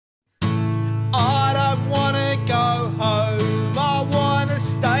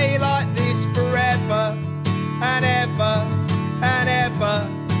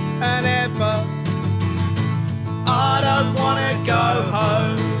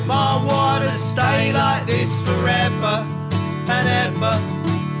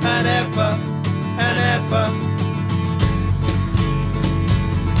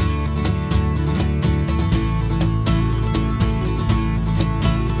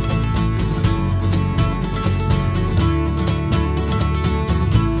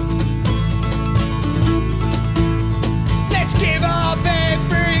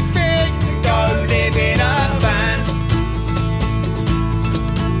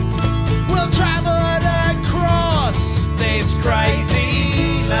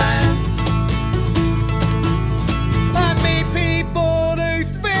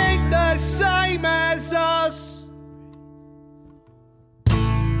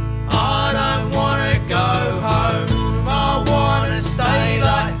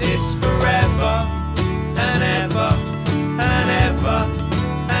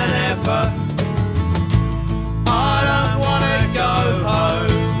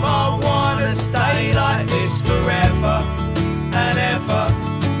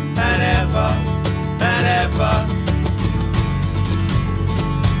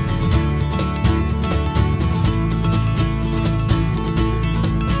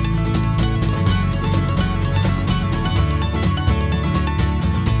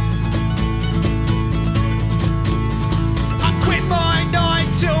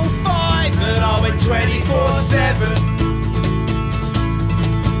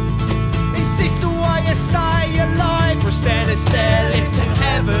a stairlift to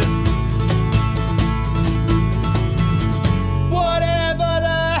heaven. Whatever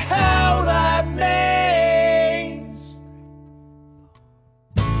the hell that means.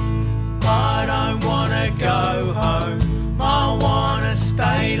 I don't wanna go home, I wanna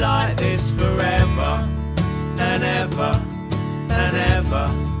stay like this forever and ever and ever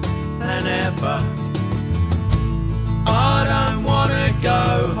and ever. I don't wanna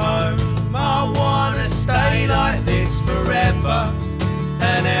go home, I wanna stay like this forever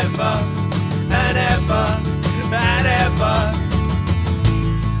and ever and ever and ever.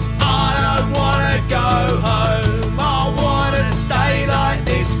 I don't wanna go home, I wanna stay like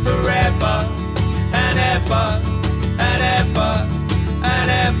this forever and ever and ever and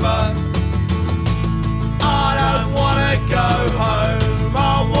ever. I don't wanna go home, I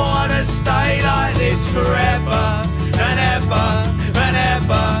wanna stay like this forever and ever and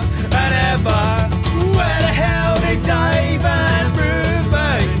ever and ever. Where the hell did Dave and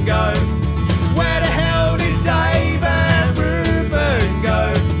Ruben go? Where the hell did Dave and Ruben go?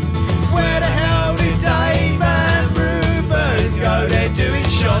 Where the hell did Dave and Ruben go? They're doing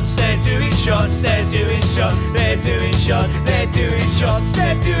shots, they're doing shots, they're doing shots, they're doing shots, they're doing shots,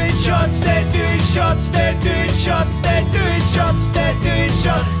 they're doing shots, they're doing shots, they're doing shots, they're doing shots, they're doing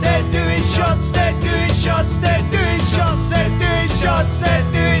shots, they're doing shots, they're doing shots, they're doing shots, they're doing shots,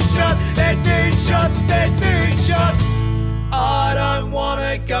 they're doing shots, they're doing shots, they're doing shots. I don't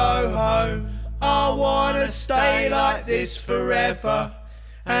wanna go home, I wanna stay like this forever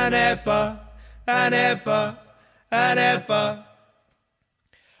and ever and ever and ever.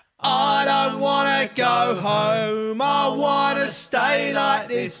 I don't wanna go home, I wanna stay like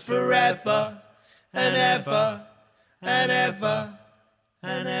this forever and ever and ever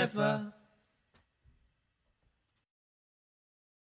and ever.